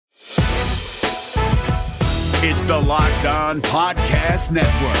It's the Locked On Podcast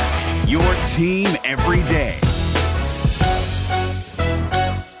Network, your team every day.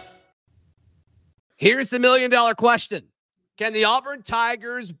 Here's the $1 million question. Can the Auburn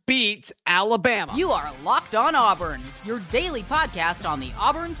Tigers beat Alabama? You are Locked On Auburn, your daily podcast on the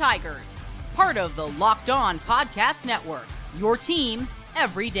Auburn Tigers. Part of the Locked On Podcast Network, your team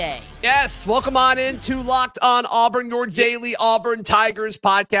every day. Yes, welcome on into Locked On Auburn, your daily Auburn Tigers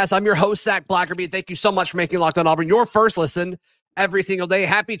podcast. I'm your host, Zach Blackerby. Thank you so much for making Locked On Auburn your first listen every single day.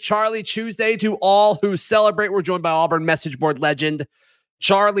 Happy Charlie Tuesday to all who celebrate. We're joined by Auburn message board legend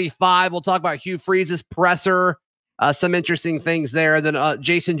Charlie 5. We'll talk about Hugh Freeze's presser, some interesting things there. Then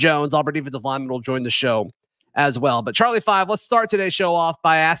Jason Jones, Auburn defensive lineman, will join the show as well. But Charlie 5, let's start today's show off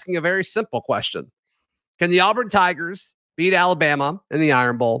by asking a very simple question. Can the Auburn Tigers beat Alabama in the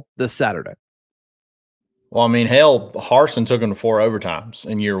Iron Bowl this Saturday? Well, I mean, hell, Harsin took them to 4 overtimes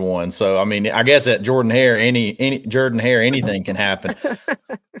in year one. So, I mean, I guess at Jordan Hare, anything can happen.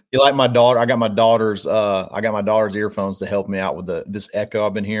 You like my daughter? I got my daughter's earphones to help me out with this echo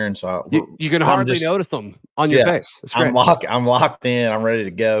I've been hearing. So you can hardly notice them on your face. I'm locked in. I'm ready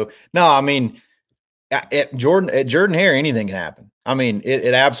to go. No, I mean, at Jordan Hare, anything can happen. I mean,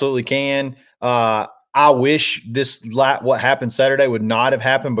 it absolutely can. I wish what happened Saturday would not have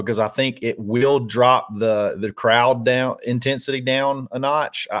happened, because I think it will drop the crowd intensity down a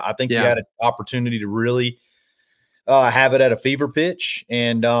notch. I think you had an opportunity to really have it at a fever pitch.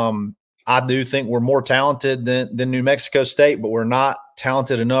 And I do think we're more talented than New Mexico State, but we're not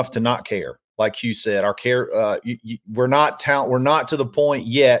talented enough to not care. Like Hugh said, we're not to the point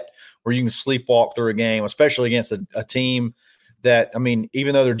yet where you can sleepwalk through a game, especially against a team that, I mean,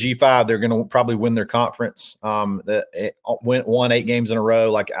 even though they're G5, they're going to probably win their conference. That won 8 games in a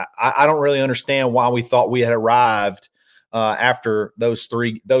row. Like, I don't really understand why we thought we had arrived after those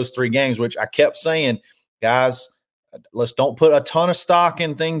three games, which I kept saying, guys, let's don't put a ton of stock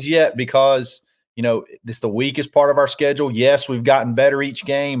in things yet, because, you know, this is the weakest part of our schedule. Yes, we've gotten better each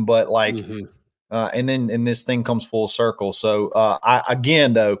game, but and then this thing comes full circle. So I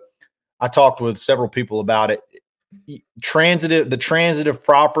talked with several people about it. The transitive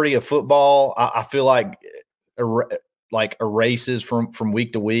property of football, I feel like erases from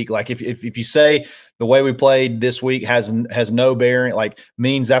week to week. Like if you say the way we played this week has no bearing, like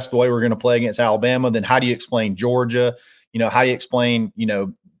means that's the way we're going to play against Alabama, then how do you explain Georgia? You know, how do you explain, you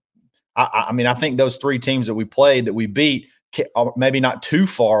know, I mean, I think those 3 teams that we played, that we beat, maybe not too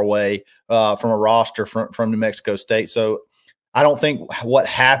far away from a roster from New Mexico State. So I don't think what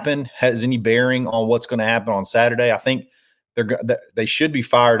happened has any bearing on what's going to happen on Saturday. I think they should be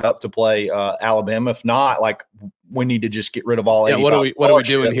fired up to play Alabama. If not, like, we need to just get rid of all 85 what are we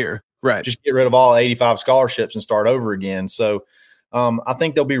doing here? Right. Just get rid of all 85 scholarships and start over again. So I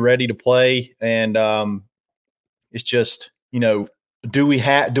think they'll be ready to play. And it's just, you know, do we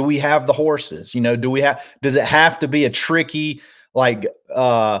have the horses? You know, does it have to be a tricky, like,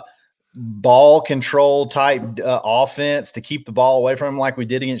 ball control type offense to keep the ball away from him, like we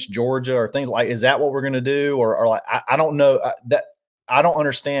did against Georgia, or things like, is that what we're going to do? Or like, I don't know that. I don't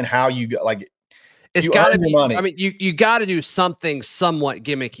understand how you go, like, it's got to be money. I mean, you got to do something somewhat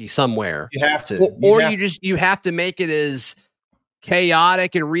gimmicky somewhere. You have to, you have to make it as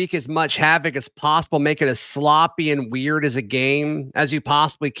chaotic and wreak as much havoc as possible. Make it as sloppy and weird as a game as you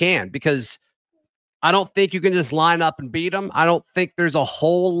possibly can, because I don't think you can just line up and beat them. I don't think there's a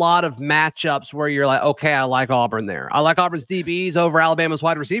whole lot of matchups where you're like, okay, I like Auburn there. I like Auburn's DBs over Alabama's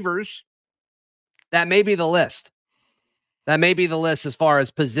wide receivers. That may be the list. That may be the list as far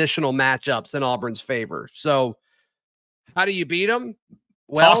as positional matchups in Auburn's favor. So how do you beat them?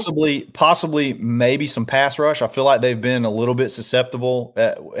 Well, possibly maybe some pass rush. I feel like they've been a little bit susceptible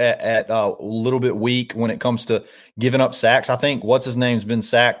at a little bit weak when it comes to giving up sacks. I think what's his name's been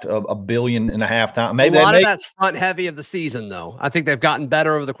sacked a billion and a half times. Maybe a lot of that's front heavy of the season, though. I think they've gotten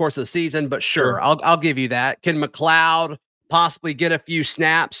better over the course of the season, but sure. I'll give you that. Can McLeod possibly get a few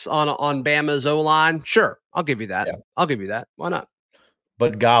snaps on Bama's O-line? Sure, I'll give you that. Yeah. I'll give you that. Why not?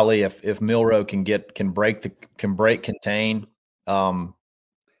 But golly, if Milroe can contain.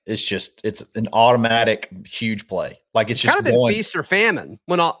 It's an automatic huge play. Like, it's just kind of been feast or famine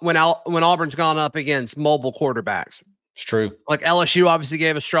when Auburn's gone up against mobile quarterbacks. It's true. Like, LSU obviously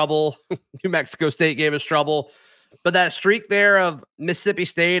gave us trouble. New Mexico State gave us trouble. But that streak there of Mississippi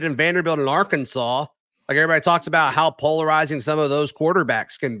State and Vanderbilt and Arkansas, like, everybody talks about how polarizing some of those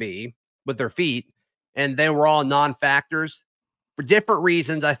quarterbacks can be with their feet. And they were all non-factors for different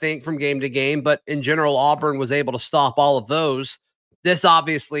reasons, I think, from game to game. But in general, Auburn was able to stop all of those. This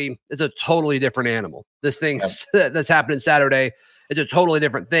obviously is a totally different animal. This thing that's happening Saturday it's a totally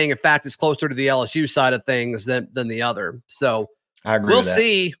different thing. In fact, it's closer to the LSU side of things than the other. So I agree with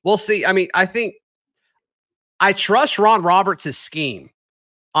that. We'll see. I mean, I think I trust Ron Roberts' scheme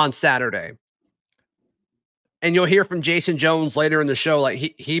on Saturday. And you'll hear from Jason Jones later in the show. Like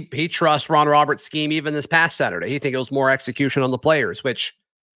he trusts Ron Roberts' scheme even this past Saturday. He think it was more execution on the players, which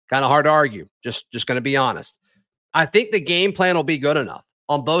kind of hard to argue. Just going to be honest. I think the game plan will be good enough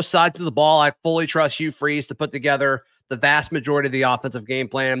on both sides of the ball. I fully trust Hugh Freeze to put together the vast majority of the offensive game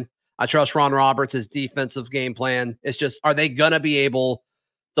plan. I trust Ron Roberts' defensive game plan. It's just, are they going to be able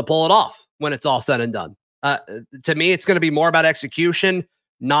to pull it off when it's all said and done? To me, it's going to be more about execution,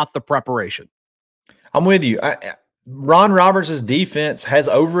 not the preparation. I'm with you. Ron Roberts' defense has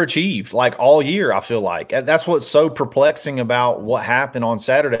overachieved like all year, I feel like. That's what's so perplexing about what happened on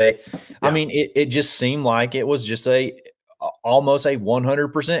Saturday. Yeah. I mean, it just seemed like it was just almost a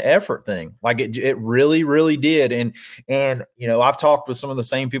 100% effort thing. Like it really, really did. And you know, I've talked with some of the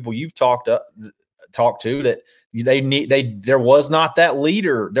same people you've talked to that there was not that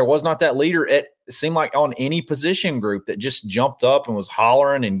leader. There was not that leader. It seemed like on any position group that just jumped up and was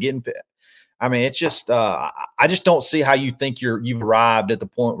hollering and getting – I mean, it's just I just don't see how you think you've arrived at the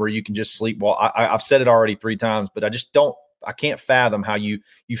point where you can just sleepwalk. I've said it already 3 times, but I can't fathom how you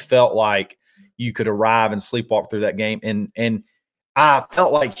felt like you could arrive and sleepwalk through that game. And I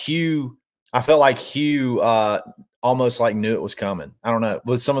felt like Hugh almost like knew it was coming. I don't know,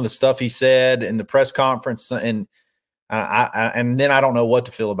 with some of the stuff he said in the press conference, and then I don't know what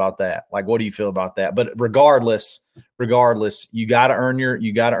to feel about that. Like, what do you feel about that? But regardless, you got to earn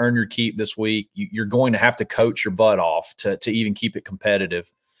your keep this week. You're going to have to coach your butt off to even keep it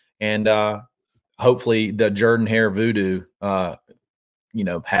competitive. And hopefully the Jordan-Hare voodoo,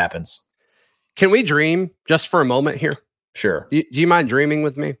 happens. Can we dream just for a moment here? Sure. Do you mind dreaming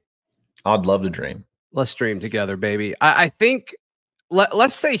with me? I'd love to dream. Let's dream together, baby. I think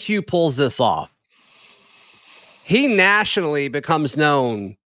let's say Hugh pulls this off. He nationally becomes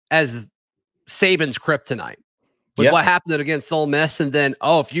known as Saban's kryptonite with what happened against Ole Miss. And then,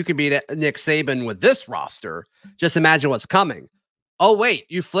 if you could beat Nick Saban with this roster, just imagine what's coming. Oh, wait,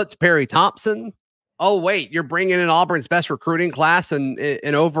 you flipped Perry Thompson. Oh, wait, you're bringing in Auburn's best recruiting class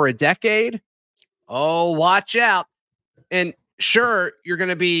in over a decade. Oh, watch out. And sure, you're going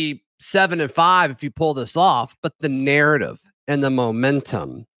to be 7-5 if you pull this off, but the narrative and the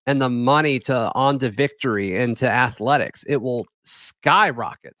momentum and the money on to victory and to athletics, it will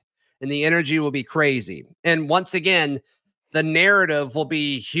skyrocket and the energy will be crazy. And once again, the narrative will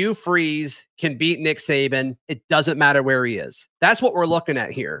be Hugh Freeze can beat Nick Saban. It doesn't matter where he is. That's what we're looking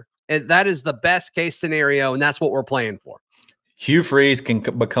at here. And that is the best case scenario. And that's what we're playing for. Hugh Freeze can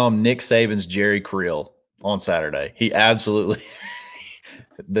become Nick Saban's Jerry Creel on Saturday. He absolutely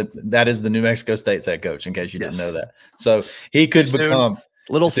that is the New Mexico State's head coach, in case you didn't know that. So he could become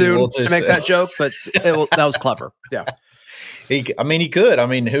little soon to make that joke, but that was clever. Yeah. He could. I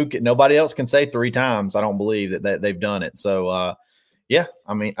mean, nobody else can say 3 times. I don't believe that they've done it. So, yeah.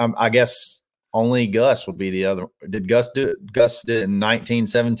 I mean, I guess only Gus would be the other. Did Gus do it? Gus did it in 19,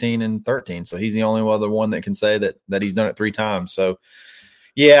 17, and 13. So he's the only other one that can say that he's done it 3 times. So,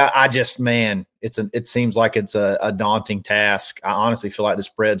 yeah, it seems like it's a daunting task. I honestly feel like the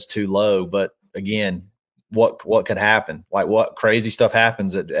spread's too low. But again, what could happen? Like, what crazy stuff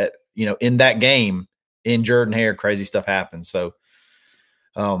happens at in that game in Jordan-Hare? Crazy stuff happens. So,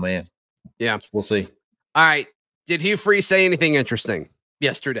 oh man, yeah, we'll see. All right, did Hugh Freeze say anything interesting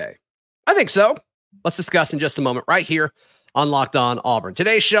yesterday? I think so. Let's discuss in just a moment right here on Locked On Auburn.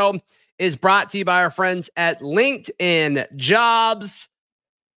 Today's show is brought to you by our friends at LinkedIn Jobs.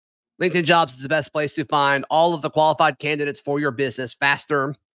 LinkedIn Jobs is the best place to find all of the qualified candidates for your business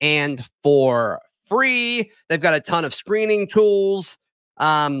faster and for free. They've got a ton of screening tools. You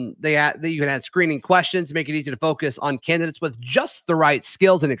can add screening questions to make it easy to focus on candidates with just the right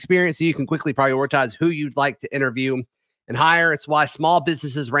skills and experience, so you can quickly prioritize who you'd like to interview and hire. It's why small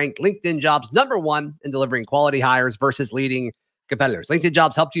businesses rank LinkedIn Jobs #1 in delivering quality hires versus leading competitors. LinkedIn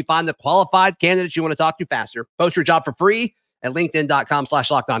Jobs helps you find the qualified candidates you want to talk to faster. Post your job for free at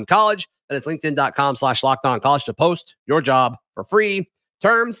linkedin.com/lockedoncollege. That is linkedin.com/lockedoncollege to post your job for free.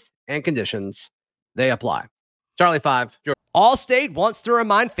 Terms and conditions, they apply. Charlie 5. Allstate wants to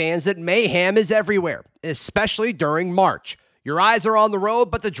remind fans that mayhem is everywhere, especially during March. Your eyes are on the road,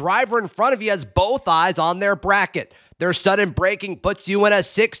 but the driver in front of you has both eyes on their bracket. Their sudden braking puts you in a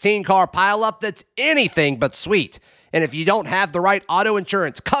 16-car pileup that's anything but sweet. And if you don't have the right auto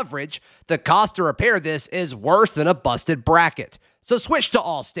insurance coverage, the cost to repair this is worse than a busted bracket. So switch to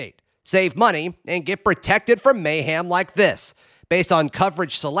Allstate, save money, and get protected from mayhem like this. Based on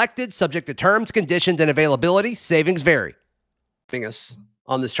coverage selected, subject to terms, conditions, and availability, savings vary. joining us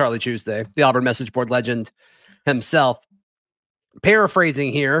on this Charlie Tuesday, the Auburn message board legend himself.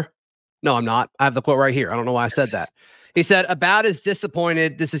 Paraphrasing here. No, I'm not. I have the quote right here. I don't know why I said that. He said, about as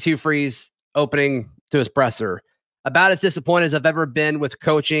disappointed, this is Hugh Freeze opening to his presser, about as disappointed as I've ever been with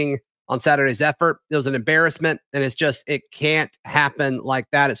coaching on Saturday's effort. It was an embarrassment, and it can't happen like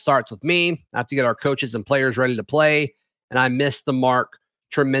that. It starts with me. I have to get our coaches and players ready to play, and I missed the mark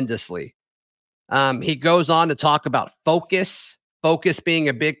tremendously. He goes on to talk about focus being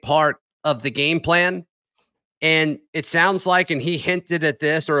a big part of the game plan. And it sounds like, and he hinted at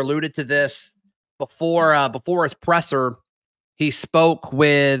this or alluded to this before his presser, he spoke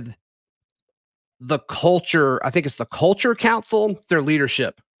with the culture. I think it's the Culture Council, it's their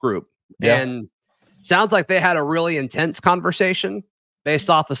leadership group. Yeah. And sounds like they had a really intense conversation based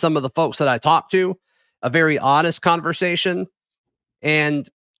off of some of the folks that I talked to, a very honest conversation. And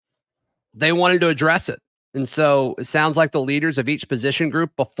they wanted to address it. And so it sounds like the leaders of each position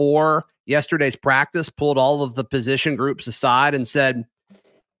group before yesterday's practice pulled all of the position groups aside and said,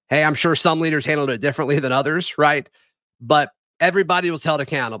 hey, I'm sure some leaders handled it differently than others, right? But everybody was held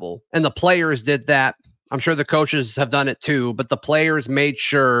accountable. And the players did that. I'm sure the coaches have done it too, but the players made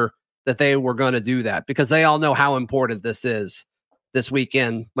sure that they were going to do that because they all know how important this is this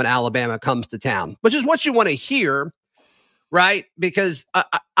weekend when Alabama comes to town, which is what you want to hear, right? Because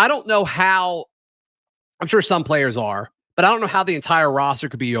I don't know how, I'm sure some players are, but I don't know how the entire roster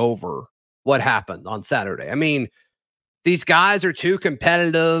could be over what happened on Saturday. I mean, these guys are too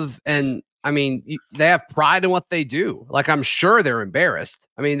competitive, and I mean, they have pride in what they do. Like, I'm sure they're embarrassed.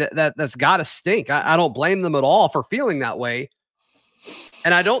 I mean, that's got to stink. I don't blame them at all for feeling that way.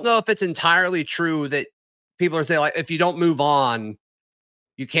 And I don't know if it's entirely true that people are saying, like, if you don't move on,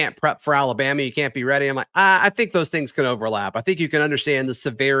 you can't prep for Alabama, you can't be ready. I'm like, I think those things can overlap. I think you can understand the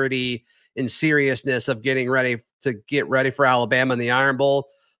severity and seriousness of getting ready for Alabama in the Iron Bowl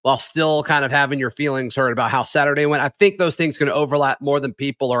while still kind of having your feelings hurt about how Saturday went. I think those things can overlap more than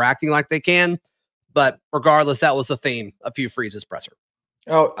people are acting like they can. But regardless, that was the theme of Hugh Freeze's presser.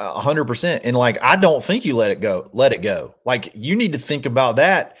 Oh, 100%. And like, I don't think you let it go. Like, you need to think about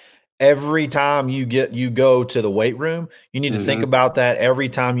that every time you go to the weight room. You need to think about that every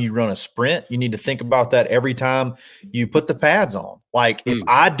time you run a sprint. You need to think about that every time you put the pads on. Like, if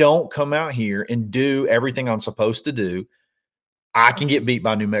I don't come out here and do everything I'm supposed to do, I can get beat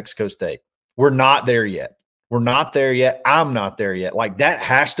by New Mexico State. We're not there yet. I'm not there yet. Like, that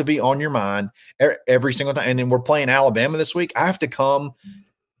has to be on your mind every single time. And then we're playing Alabama this week. I have to come.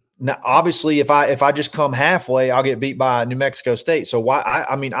 Now, obviously, if I just come halfway, I'll get beat by New Mexico State. So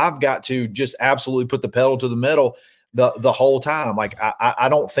I mean, I've got to just absolutely put the pedal to the metal the whole time. Like, I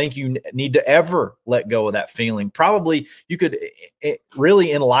don't think you need to ever let go of that feeling. Probably you could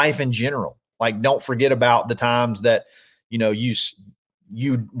really in life in general. Like, don't forget about the times that, you know,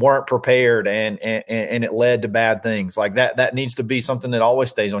 you weren't prepared and it led to bad things. Like that needs to be something that always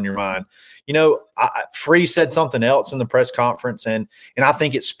stays on your mind. You know, Freeze said something else in the press conference, and I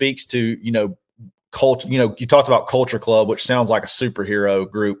think it speaks to, you know, culture. You know, you talked about Culture Club, which sounds like a superhero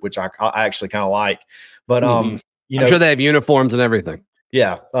group, which I actually kind of like. But you know, I'm sure they have uniforms and everything.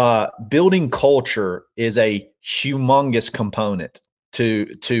 Yeah, building culture is a humongous component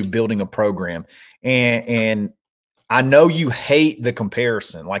to building a program, and I know you hate the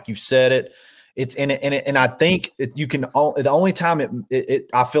comparison, like you said it. It's and I think you can. The only time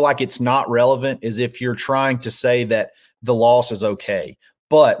I feel like it's not relevant is if you're trying to say that the loss is okay.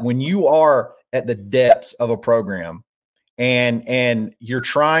 But when you are at the depths of a program and you're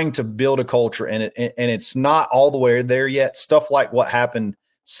trying to build a culture and it's not all the way there yet, stuff like what happened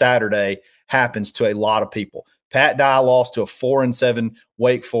Saturday happens to a lot of people. Pat Dye lost to a 4-7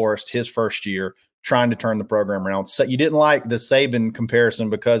 Wake Forest his first year, trying to turn the program around. So you didn't like the Saban comparison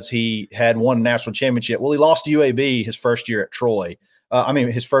because he had won a national championship. Well, he lost to UAB his first year at Troy.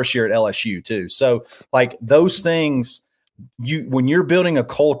 His first year at LSU too. So like those things, when you're building a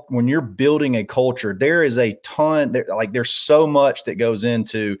culture, there is a ton there's so much that goes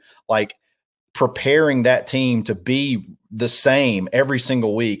into like preparing that team to be the same every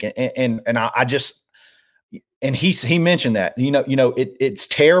single week. And he mentioned that, it's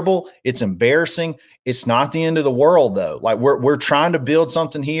terrible. It's embarrassing. It's not the end of the world though. Like we're trying to build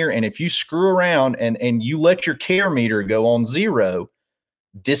something here. And if you screw around and you let your care meter go on 0,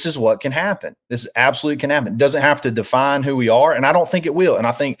 this is what can happen. This absolutely can happen. It doesn't have to define who we are. And I don't think it will. And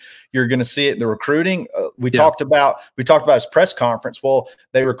I think you're going to see it in the recruiting. We talked about his press conference. Well,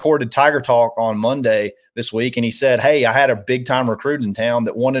 they recorded Tiger Talk on Monday this week. And he said, hey, I had a big time recruit in town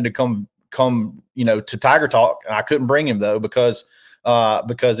that wanted to come, to Tiger Talk. And I couldn't bring him though, because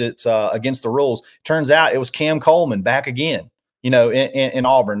it's against the rules. Turns out it was Cam Coleman back again. in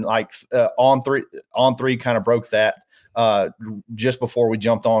Auburn, like on three kind of broke that just before we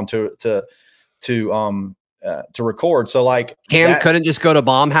jumped on to record. So like Cam couldn't just go to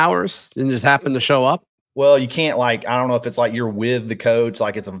Baumhauer's and just happen to show up. Well, you can't, like, I don't know if it's like you're with the coach,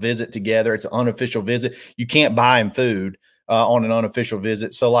 like it's a visit together. It's an unofficial visit. You can't buy him food on an unofficial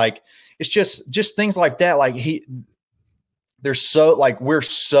visit. So like, it's just things like that. Like we're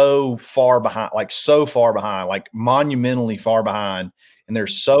so far behind, like monumentally far behind. And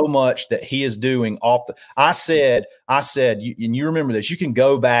there's so much that he is doing I said, and you remember this, you can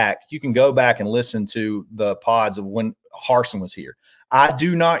go back and listen to the pods of when Harsin was here. I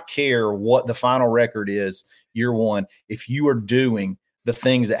do not care what the final record is year one. If you are doing the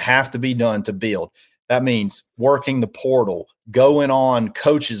things that have to be done to build, that means working the portal, going on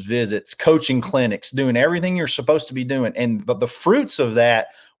coaches visits, coaching clinics, doing everything you're supposed to be doing. And but the fruits of that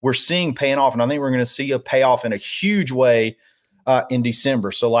we're seeing paying off. And I think we're going to see a payoff in a huge way in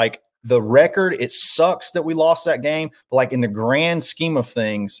December. So like the record, it sucks that we lost that game, but like in the grand scheme of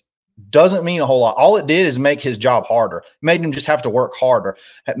things, doesn't mean a whole lot. All it did is make his job harder, made him just have to work harder,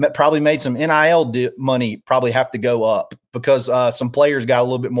 probably made some NIL money probably have to go up because some players got a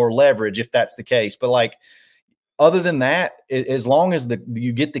little bit more leverage if that's the case. But like, other than that, as long as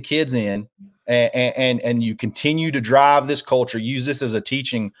you get the kids in and you continue to drive this culture, use this as a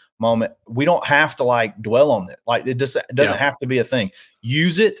teaching moment, we don't have to like dwell on it. Like it doesn't have to be a thing.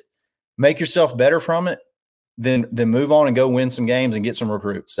 Use it, make yourself better from it, then move on and go win some games and get some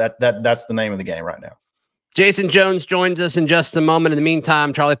recruits. That's the name of the game right now. Jason Jones joins us in just a moment. In the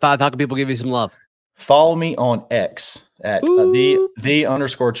meantime, Charlie 5, how can people give you some love? Follow me on X at the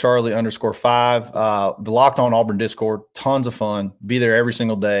 _Charlie_5. The Locked On Auburn Discord, tons of fun. Be there every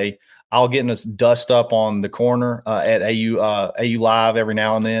single day. I'll get us dust up on the corner at AU Live every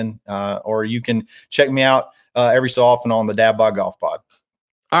now and then, or you can check me out every so often on the Dad Bod Golf Pod.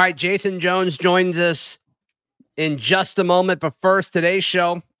 All right, Jason Jones joins us in just a moment. But first, today's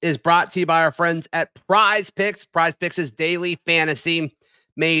show is brought to you by our friends at Prize Picks. Prize Picks is daily fantasy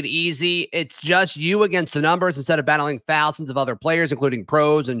made easy. It's just you against the numbers instead of battling thousands of other players, including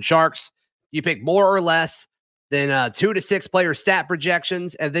pros and sharks. You pick more or less than 2 to 6 player stat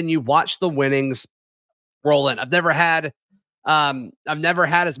projections, and then you watch the winnings roll in. I've never had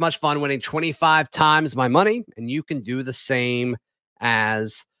as much fun winning 25 times my money, and you can do the same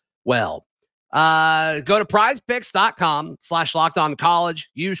as well. Go to prizepicks.com/lockedoncollege.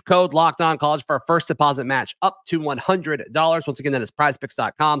 Use code lockedoncollege for a first deposit match up to $100. Once again, that is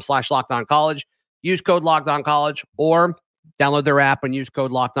prizepicks.com/lockedoncollege. Use code lockedoncollege or download their app and use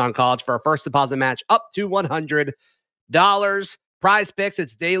code lockedoncollege for a first deposit match up to $100. Prize Picks,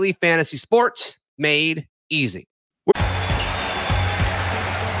 it's daily fantasy sports made easy.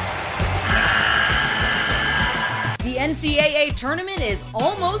 The NCAA tournament is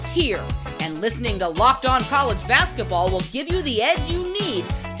almost here, and listening to Locked On College Basketball will give you the edge you need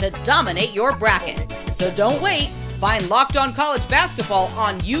to dominate your bracket. So don't wait. Find Locked On College Basketball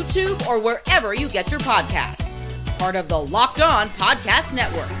on YouTube or wherever you get your podcasts. Part of the Locked On Podcast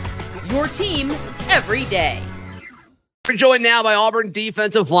Network. Your team every day. We're joined now by Auburn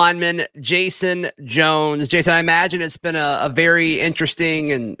defensive lineman Jason Jones. Jason, I imagine it's been a very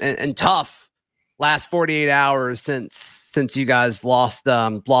interesting and tough last 48 hours since you guys lost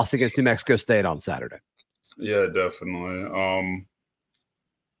against New Mexico State on Saturday. Yeah, definitely.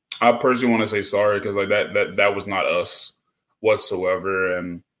 I personally want to say sorry because like that was not us whatsoever,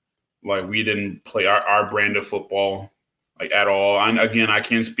 and like we didn't play our brand of football like at all. And again, I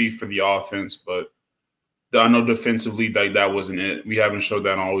can't speak for the offense, but I know defensively that wasn't it. We haven't showed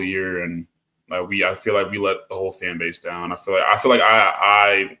that all year, and like I feel like we let the whole fan base down. I feel like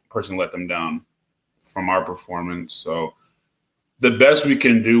I personally let them down from our performance. So the best we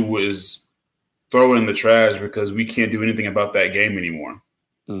can do is throw it in the trash because we can't do anything about that game anymore.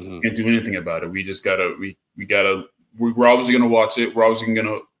 Mm-hmm. Can't do anything about it. We just gotta we're obviously gonna watch it. We're obviously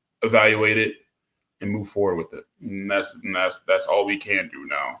gonna evaluate it and move forward with it. And that's all we can do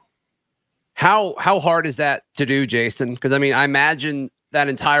now. How hard is that to do, Jason? Because I mean, I imagine that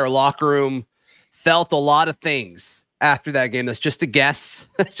entire locker room felt a lot of things after that game. That's just a guess.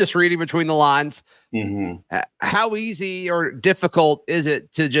 It's just reading between the lines. Mm-hmm. How easy or difficult is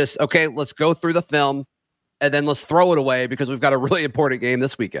it to just, okay, let's go through the film and then let's throw it away because we've got a really important game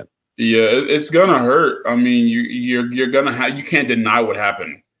this weekend? Yeah, it's gonna hurt. I mean, you're gonna you can't deny what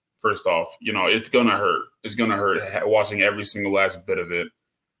happened. First off, it's gonna hurt. It's gonna hurt watching every single last bit of it.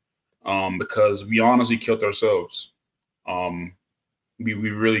 Because we honestly killed ourselves. We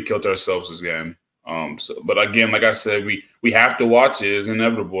really killed ourselves this game. But again, like I said, we have to watch it. It's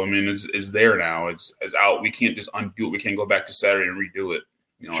inevitable. I mean, it's there now. It's out. We can't just undo it. We can't go back to Saturday and redo it.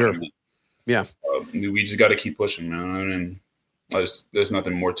 You know Sure. what I mean? Yeah. We just got to keep pushing, man. I mean, there's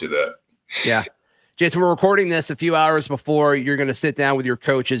nothing more to that. Yeah. Jason, we're recording this a few hours before you're going to sit down with your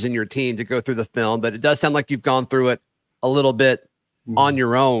coaches and your team to go through the film, but it does sound like you've gone through it a little bit on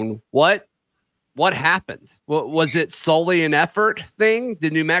your own. What happened? Was it solely an effort thing?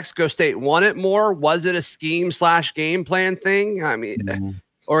 Did New Mexico State want it more? Was it a scheme/game plan thing? I mean,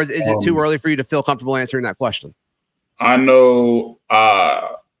 or is it too early for you to feel comfortable answering that question? I know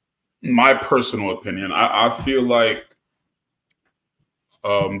my personal opinion. I feel like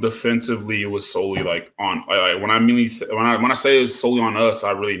defensively it was solely like on like when I say it's solely on us,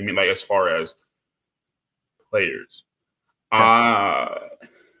 I really mean like as far as players. Okay. I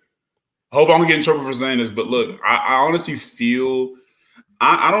hope I'm gonna get in trouble for saying this, but look, I honestly feel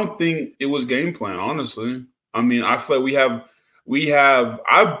I don't think it was game plan, honestly. I mean, I feel like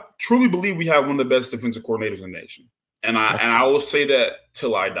I truly believe we have one of the best defensive coordinators in the nation. And I will say that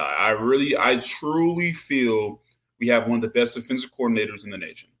till I die. I truly feel we have one of the best defensive coordinators in the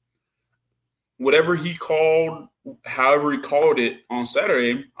nation. Whatever he called, however he called it on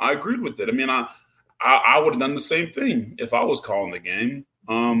Saturday, I agreed with it. I mean, I would have done the same thing if I was calling the game.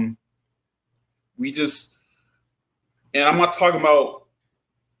 And I'm talking about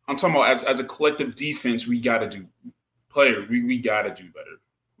as a collective defense, we got to do player. We got to do better.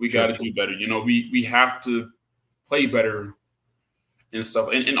 We got to do better. You know, we have to play better and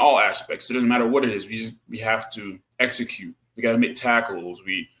stuff in all aspects. It doesn't matter what it is. We have to execute. We got to make tackles.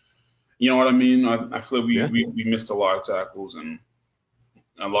 You know what I mean? I feel like we missed a lot of tackles and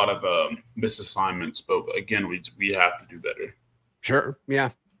a lot of missed assignments. But again, we have to do better. Sure.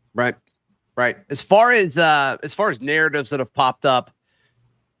 Yeah. Right. As far as narratives that have popped up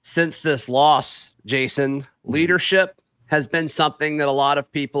since this loss, Jason, leadership has been something that a lot of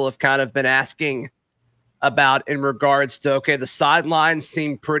people have kind of been asking about in regards to, okay, the sidelines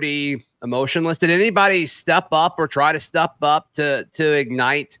seem pretty emotionless. Did anybody step up or try to step up to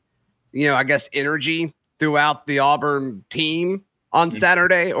ignite, I guess, energy throughout the Auburn team on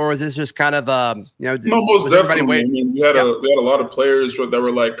Saturday? Or was this just kind of, no, most definitely. I mean, we had a lot of players that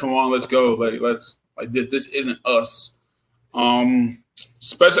were like, come on, let's go. This isn't us.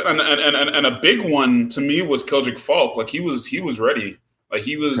 Especially, and a big one to me was Keldrick Falk. Like he was ready. Like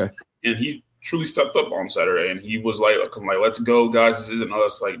he was, and he truly stepped up on Saturday, and he was like, let's go, guys. This isn't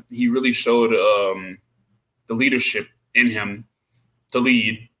us. Like he really showed the leadership in him to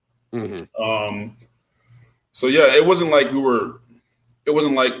lead. Mm-hmm. So yeah, it wasn't like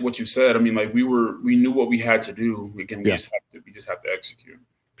what you said. I mean, like we knew what we had to do. Again, we just have to execute.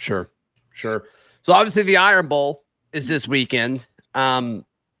 Sure. So obviously the Iron Bowl is this weekend. We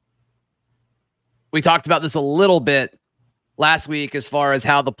talked about this a little bit last week as far as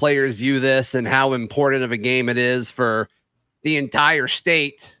how the players view this and how important of a game it is for the entire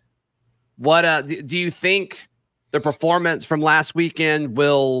state. What do you think the performance from last weekend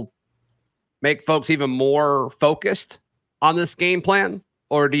will make folks even more focused on this game plan?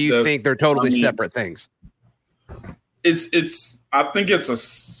 Or do you think they're totally separate things? I think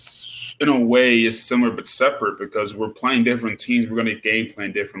in a way it's similar but separate because we're playing different teams. We're going to game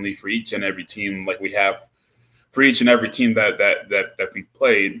plan differently for each and every team, like we have for each and every team that we've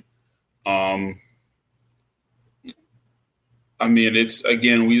played. I mean, it's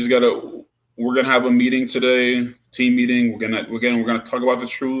again, we're gonna have a meeting today, team meeting. We're gonna talk about the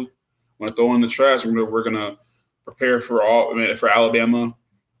truth. We're gonna throw in the trash. We're gonna prepare for Alabama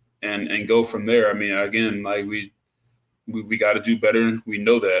and go from there. I mean, again, like we got to do better. We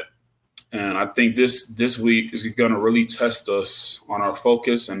know that. And I think this week is going to really test us on our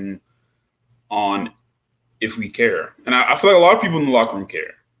focus and on if we care. And I feel like a lot of people in the locker room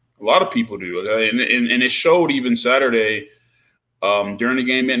care. A lot of people do. Okay? And it showed even Saturday during the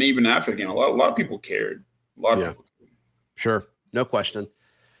game and even after the game. A lot of people cared. A lot of people cared. Sure. No question.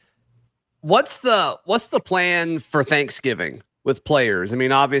 What's the plan for Thanksgiving with players? I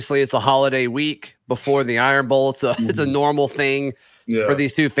mean, obviously it's a holiday week before the Iron Bowl. It's a normal thing for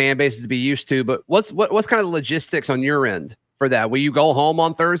these two fan bases to be used to. But what's kind of the logistics on your end for that? Will you go home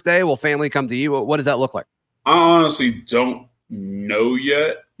on Thursday? Will family come to you? What does that look like? I honestly don't know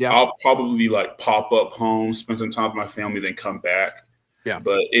yet. Yeah. I'll probably pop up home, spend some time with my family, then come back. Yeah.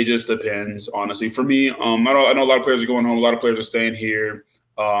 But it just depends, honestly. For me, I know a lot of players are going home. A lot of players are staying here.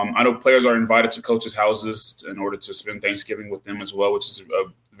 I know players are invited to coaches' houses in order to spend Thanksgiving with them as well, which is a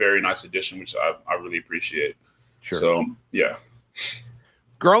very nice addition, which I really appreciate. Sure. So, yeah.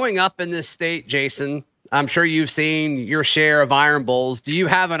 Growing up in this state, Jason, I'm sure you've seen your share of Iron Bowls. Do you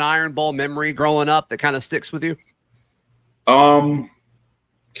have an Iron Bowl memory growing up that kind of sticks with you?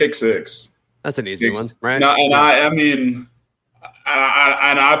 Kick six. That's an easy one, right? No, and I mean,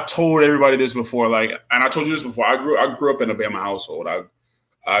 I've told everybody this before. Like, and I told you this before. I grew up in a Bama household.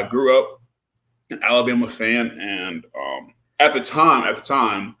 I grew up an Alabama fan, and at the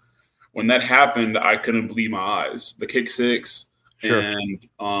time when that happened, I couldn't believe my eyes. The kick six, sure. And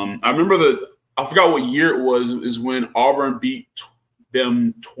I remember I forgot what year it was. Is when Auburn beat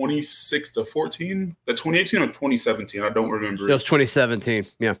them 26-14. The 2018 or 2017? I don't remember. It was 2017.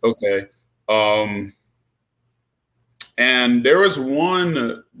 Yeah. Okay. And there was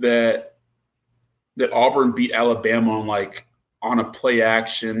one that Auburn beat Alabama on a play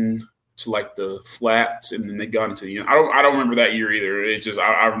action to like the flats, and then they got into the end. I don't remember that year either. It's just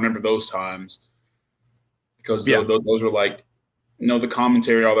I remember those times because those were like, the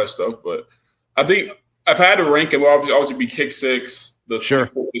commentary, all that stuff. But I think I've had to rank it. Well, obviously be kick six, the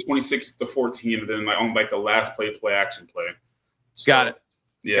 26-14, and then on the last play action play. So, got it.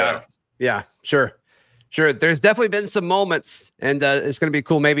 Yeah. Got it. Yeah. Sure. There's definitely been some moments, and it's going to be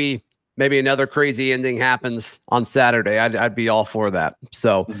cool. Maybe another crazy ending happens on Saturday. I'd be all for that.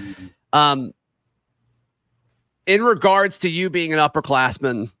 So, in regards to you being an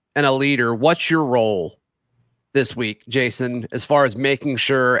upperclassman and a leader, what's your role this week, Jason, as far as making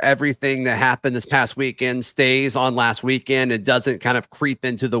sure everything that happened this past weekend stays on last weekend and doesn't kind of creep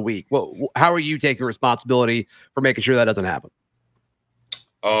into the week? How are you taking responsibility for making sure that doesn't happen?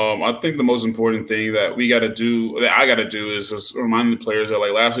 I think the most important thing that I got to do is just remind the players that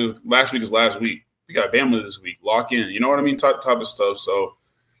last week is last week. We got Bama this week. Lock in. You know what I mean? Type of stuff. So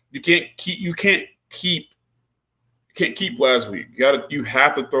you can't keep last week. You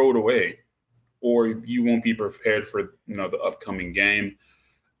have to throw it away, or you won't be prepared for the upcoming game.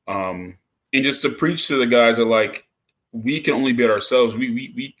 And just to preach to the guys that we can only beat ourselves.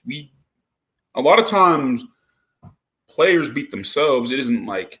 We a lot of times players beat themselves. It isn't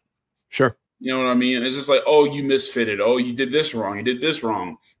sure. You know what I mean? It's just oh, you misfitted. Oh, you did this wrong. You did this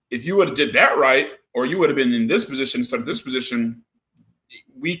wrong. If you would have did that right, or you would have been in this position instead of this position,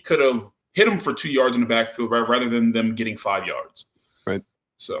 we could have hit them for 2 yards in the backfield rather than them getting 5 yards. Right.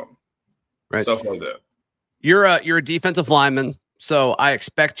 So, right. Stuff like that. You're a defensive lineman, so I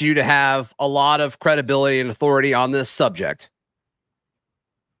expect you to have a lot of credibility and authority on this subject.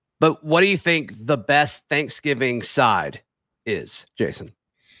 But what do you think the best Thanksgiving side is, Jason?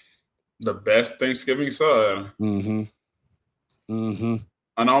 The best Thanksgiving side? Mm-hmm. Mm-hmm.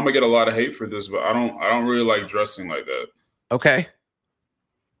 I know I'm gonna get a lot of hate for this, but I don't really like dressing like that. Okay.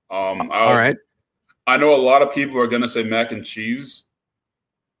 All right. I know a lot of people are gonna say mac and cheese.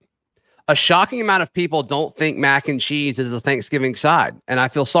 A shocking amount of people don't think mac and cheese is a Thanksgiving side, and I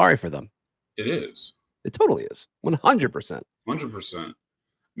feel sorry for them. It is. It totally is. 100%. 100%.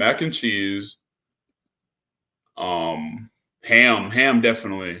 Mac and cheese. Ham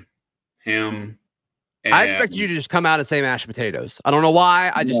definitely. Ham. I expect you to just come out and say mashed potatoes. I don't know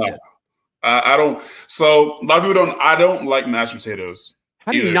why. I just did. I don't. So a lot of people don't. I don't like mashed potatoes.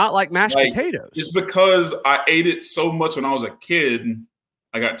 How do you not like mashed potatoes? It's because I ate it so much when I was a kid.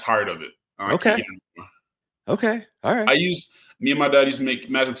 I got tired of it. Okay. Okay. All right. Me and my dad used to make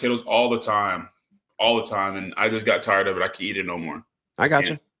mashed potatoes all the time, and I just got tired of it. I can't eat it no more. I got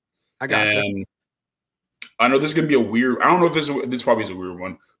you. And I know this is gonna be a weird. I don't know if this probably is a weird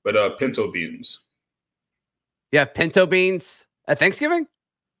one, but pinto beans. You have pinto beans at Thanksgiving?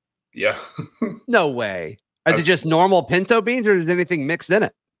 Yeah. No way. Is it just normal pinto beans, or is anything mixed in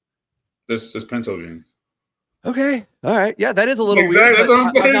it? This pinto beans. Okay. All right. Yeah, that is a little weird. That's what I'm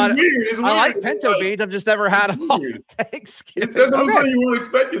saying. It's weird. I like pinto beans. I've just never had them on Thanksgiving. That's what I'm saying. You weren't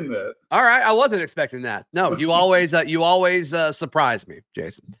expecting that. All right. I wasn't expecting that. No, you always surprise me,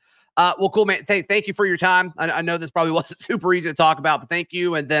 Jason. Well, cool, man. Thank you for your time. I know this probably wasn't super easy to talk about, but thank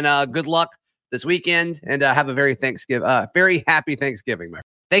you. And then good luck this weekend, and have a very happy Thanksgiving, my friend.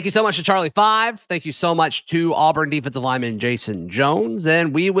 Thank you so much to Charlie 5. Thank you so much to Auburn defensive lineman Jason Jones,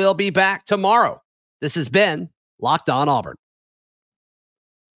 and we will be back tomorrow. This has been Locked On Auburn.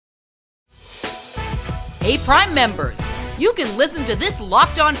 Hey, Prime members, you can listen to this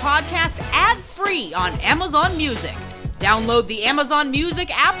Locked On podcast ad-free on Amazon Music. Download the Amazon Music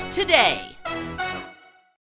app today.